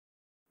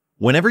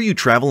Whenever you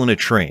travel in a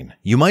train,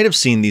 you might have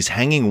seen these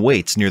hanging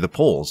weights near the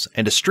poles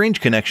and a strange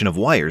connection of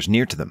wires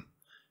near to them.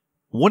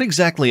 What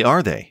exactly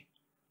are they?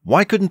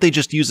 Why couldn't they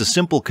just use a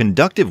simple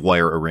conductive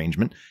wire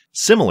arrangement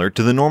similar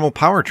to the normal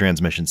power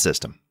transmission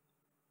system?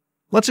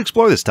 Let's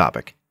explore this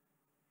topic.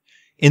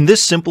 In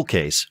this simple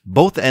case,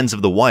 both ends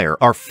of the wire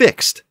are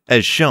fixed,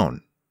 as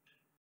shown.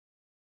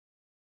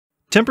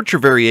 Temperature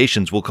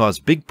variations will cause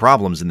big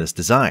problems in this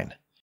design.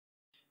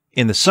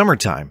 In the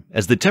summertime,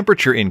 as the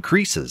temperature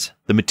increases,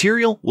 the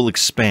material will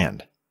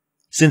expand.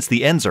 Since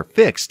the ends are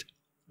fixed,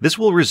 this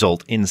will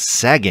result in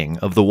sagging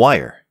of the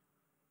wire.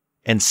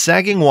 And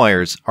sagging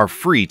wires are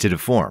free to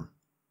deform.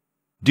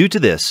 Due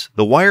to this,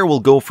 the wire will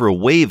go for a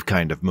wave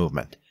kind of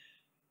movement.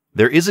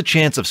 There is a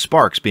chance of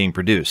sparks being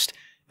produced,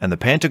 and the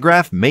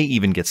pantograph may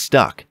even get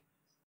stuck.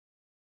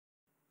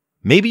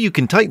 Maybe you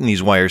can tighten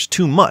these wires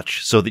too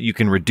much so that you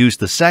can reduce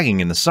the sagging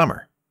in the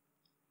summer.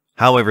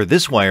 However,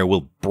 this wire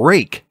will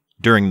break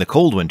during the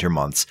cold winter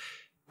months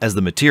as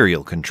the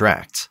material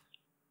contracts.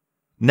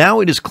 Now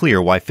it is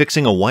clear why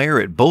fixing a wire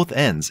at both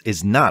ends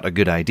is not a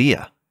good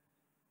idea.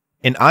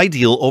 An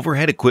ideal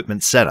overhead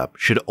equipment setup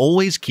should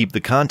always keep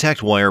the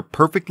contact wire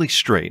perfectly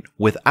straight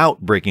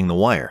without breaking the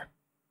wire.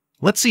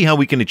 Let's see how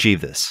we can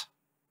achieve this.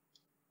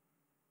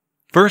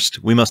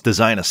 First, we must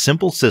design a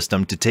simple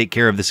system to take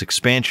care of this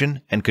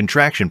expansion and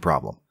contraction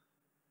problem.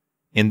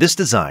 In this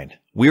design,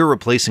 we are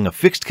replacing a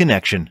fixed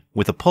connection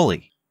with a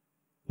pulley.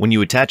 When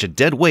you attach a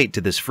dead weight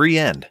to this free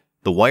end,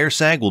 the wire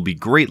sag will be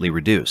greatly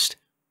reduced.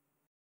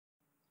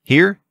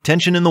 Here,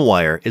 tension in the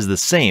wire is the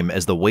same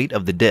as the weight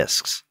of the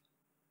discs.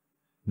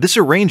 This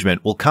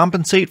arrangement will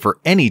compensate for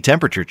any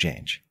temperature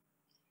change.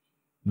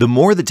 The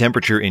more the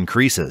temperature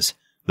increases,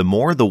 the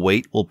more the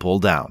weight will pull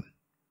down.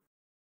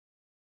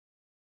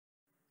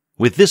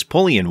 With this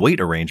pulley and weight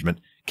arrangement,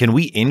 can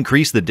we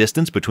increase the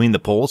distance between the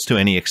poles to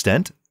any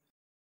extent?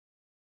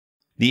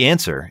 The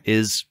answer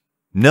is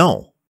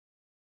no.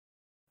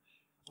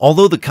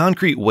 Although the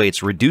concrete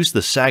weights reduce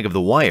the sag of the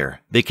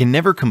wire, they can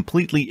never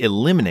completely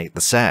eliminate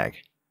the sag,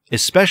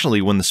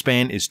 especially when the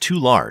span is too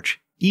large.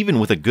 Even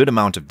with a good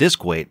amount of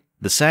disc weight,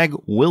 the sag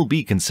will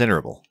be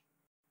considerable.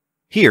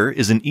 Here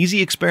is an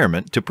easy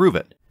experiment to prove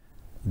it.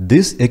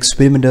 This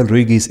experimental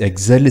rig is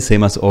exactly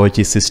same as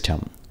OHE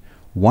system.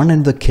 One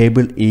end of the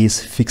cable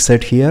is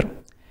fixed here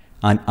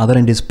and other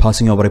end is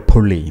passing over a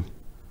pulley.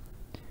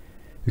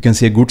 You can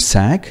see a good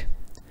sag.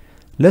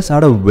 Let's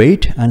add a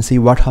weight and see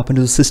what happened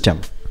to the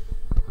system.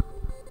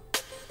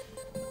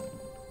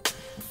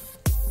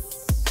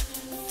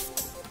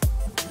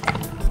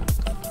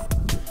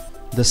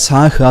 The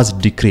sag has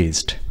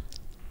decreased.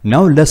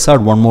 Now let's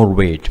add one more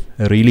weight,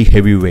 a really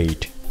heavy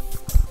weight.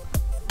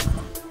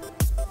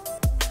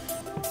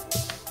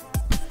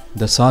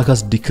 The sag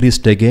has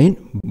decreased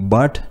again,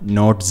 but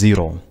not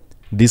zero.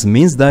 This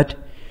means that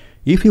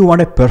if you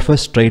want a perfect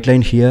straight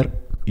line here,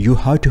 you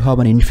have to have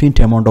an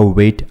infinite amount of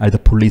weight at the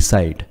pulley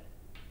side.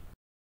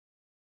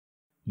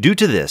 Due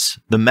to this,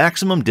 the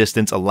maximum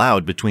distance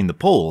allowed between the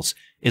poles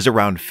is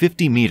around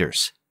 50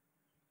 meters.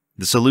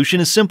 The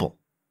solution is simple.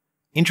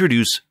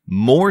 Introduce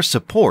more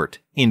support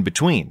in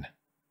between.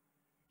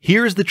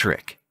 Here's the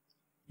trick.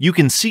 You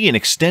can see an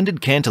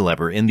extended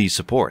cantilever in these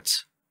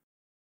supports.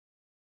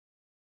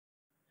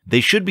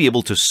 They should be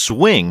able to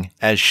swing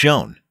as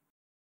shown,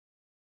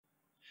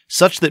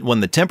 such that when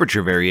the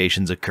temperature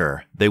variations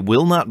occur, they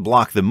will not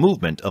block the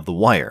movement of the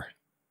wire.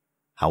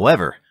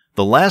 However,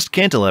 the last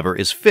cantilever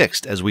is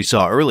fixed as we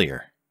saw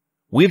earlier.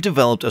 We've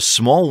developed a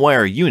small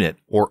wire unit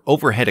or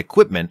overhead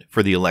equipment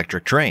for the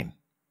electric train.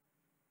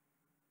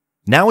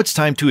 Now it's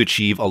time to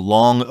achieve a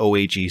long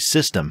OHE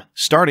system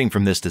starting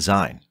from this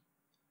design.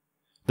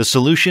 The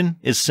solution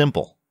is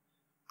simple.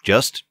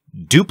 Just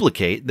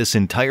duplicate this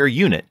entire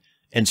unit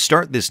and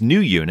start this new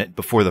unit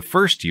before the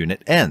first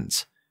unit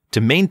ends.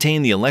 To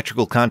maintain the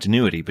electrical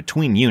continuity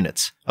between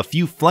units, a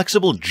few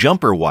flexible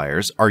jumper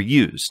wires are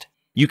used.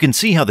 You can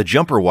see how the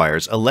jumper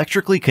wires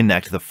electrically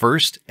connect the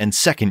first and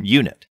second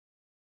unit.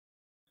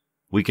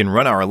 We can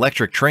run our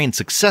electric train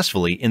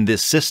successfully in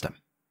this system.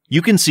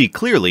 You can see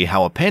clearly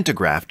how a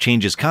pantograph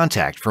changes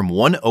contact from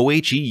one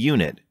OHE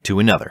unit to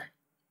another.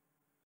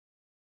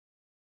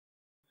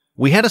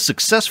 We had a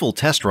successful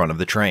test run of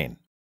the train.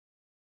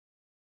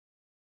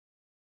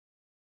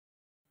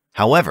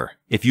 However,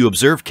 if you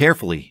observe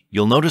carefully,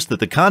 you'll notice that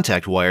the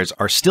contact wires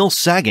are still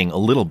sagging a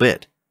little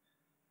bit.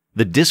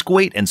 The disc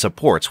weight and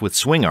supports with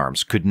swing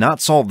arms could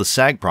not solve the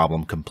sag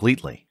problem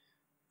completely.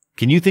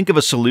 Can you think of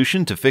a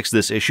solution to fix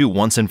this issue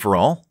once and for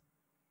all?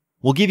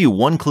 We'll give you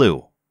one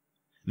clue.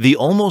 The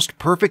almost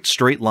perfect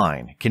straight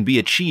line can be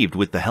achieved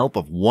with the help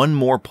of one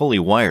more pulley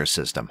wire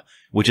system,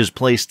 which is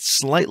placed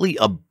slightly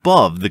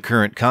above the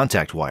current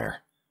contact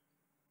wire.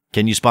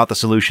 Can you spot the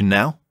solution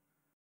now?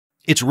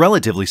 It's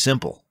relatively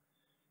simple.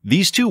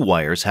 These two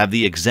wires have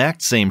the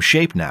exact same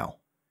shape now.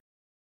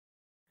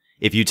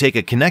 If you take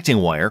a connecting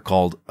wire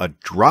called a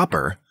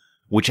dropper,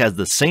 which has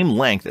the same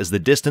length as the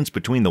distance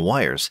between the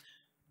wires,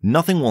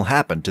 nothing will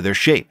happen to their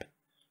shape.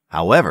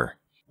 However,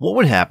 what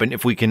would happen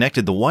if we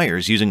connected the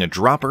wires using a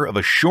dropper of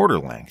a shorter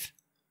length?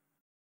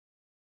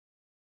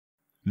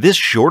 This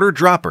shorter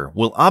dropper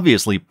will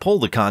obviously pull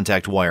the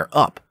contact wire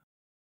up,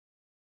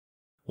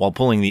 while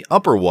pulling the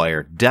upper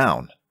wire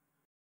down.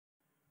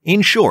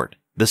 In short,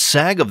 the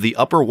sag of the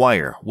upper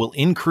wire will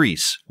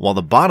increase while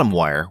the bottom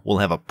wire will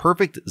have a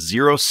perfect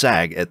zero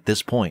sag at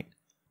this point.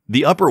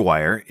 The upper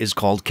wire is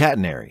called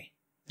catenary,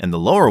 and the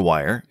lower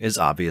wire is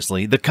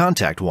obviously the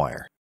contact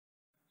wire.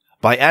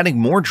 By adding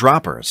more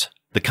droppers,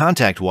 the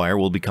contact wire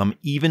will become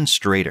even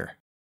straighter.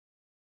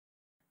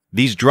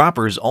 These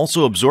droppers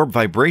also absorb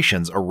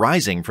vibrations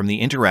arising from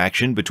the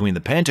interaction between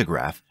the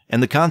pantograph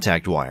and the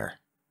contact wire.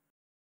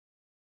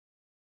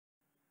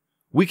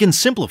 We can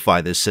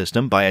simplify this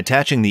system by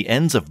attaching the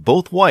ends of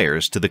both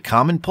wires to the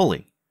common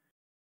pulley.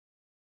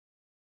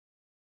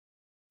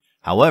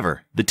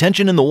 However, the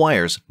tension in the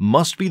wires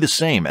must be the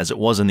same as it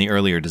was in the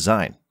earlier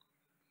design.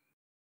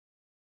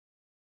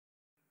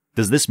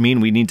 Does this mean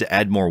we need to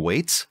add more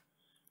weights?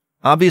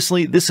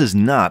 Obviously, this is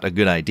not a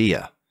good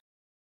idea.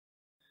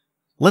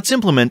 Let's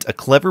implement a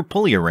clever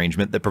pulley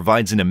arrangement that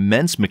provides an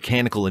immense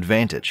mechanical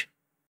advantage.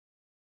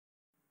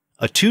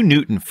 A 2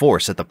 Newton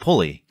force at the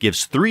pulley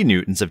gives 3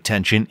 newtons of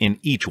tension in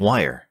each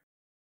wire.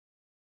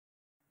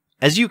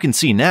 As you can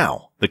see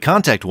now, the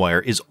contact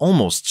wire is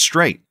almost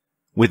straight.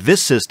 With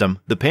this system,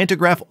 the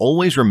pantograph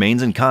always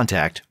remains in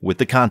contact with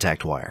the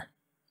contact wire.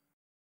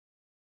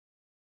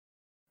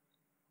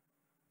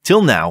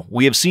 Till now,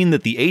 we have seen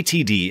that the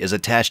ATD is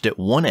attached at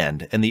one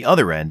end and the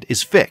other end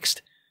is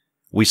fixed.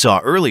 We saw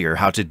earlier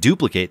how to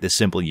duplicate this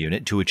simple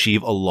unit to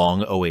achieve a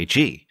long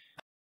OHE.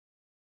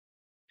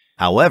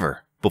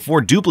 However,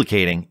 before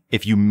duplicating,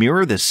 if you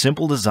mirror this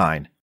simple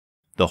design,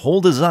 the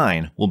whole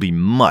design will be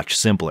much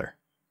simpler.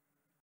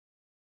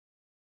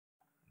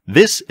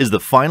 This is the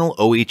final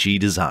OHE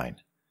design.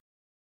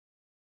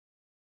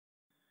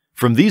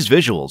 From these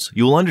visuals,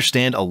 you will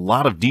understand a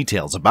lot of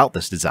details about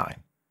this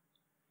design.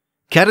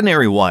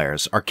 Catenary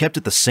wires are kept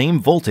at the same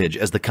voltage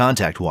as the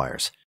contact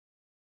wires.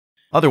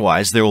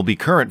 Otherwise, there will be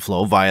current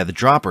flow via the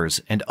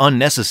droppers and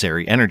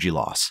unnecessary energy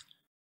loss.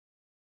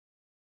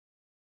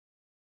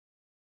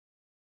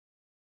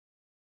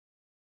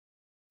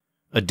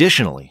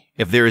 Additionally,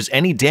 if there is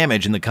any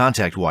damage in the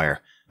contact wire,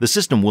 the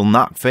system will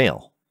not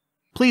fail.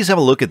 Please have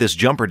a look at this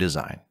jumper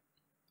design.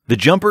 The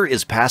jumper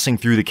is passing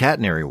through the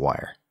catenary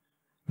wire.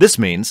 This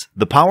means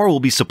the power will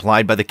be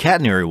supplied by the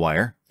catenary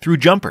wire through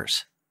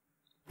jumpers.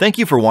 Thank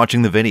you for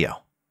watching the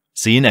video.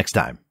 See you next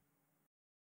time.